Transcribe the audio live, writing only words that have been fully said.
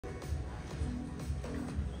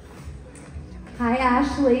Hi,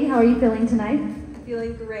 Ashley. How are you feeling tonight?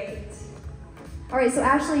 Feeling great. All right, so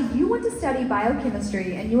Ashley, you want to study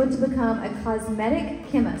biochemistry and you want to become a cosmetic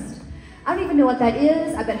chemist. I don't even know what that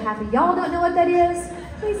is. I bet half of y'all don't know what that is.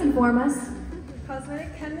 Please inform us.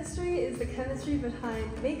 Cosmetic chemistry is the chemistry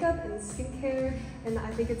behind makeup and skincare, and I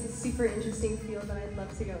think it's a super interesting field that I'd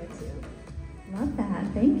love to go into. Love that.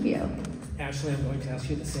 Thank you. Ashley, I'm going to ask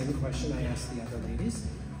you the same question I asked the other ladies.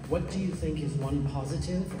 What do you think is one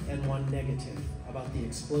positive and one negative about the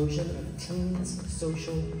explosion of teens'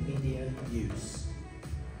 social media use?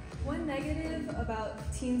 One negative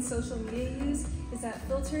about teen social media use is that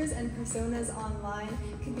filters and personas online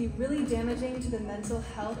can be really damaging to the mental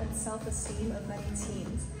health and self-esteem of many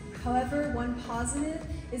teens. However, one positive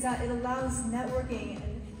is that it allows networking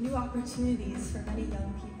and new opportunities for many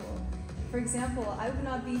young people. For example, I would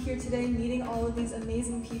not be here today meeting all of these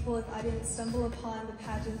amazing people if I didn't stumble upon the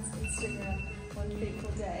pageant's Instagram one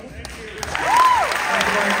fateful day.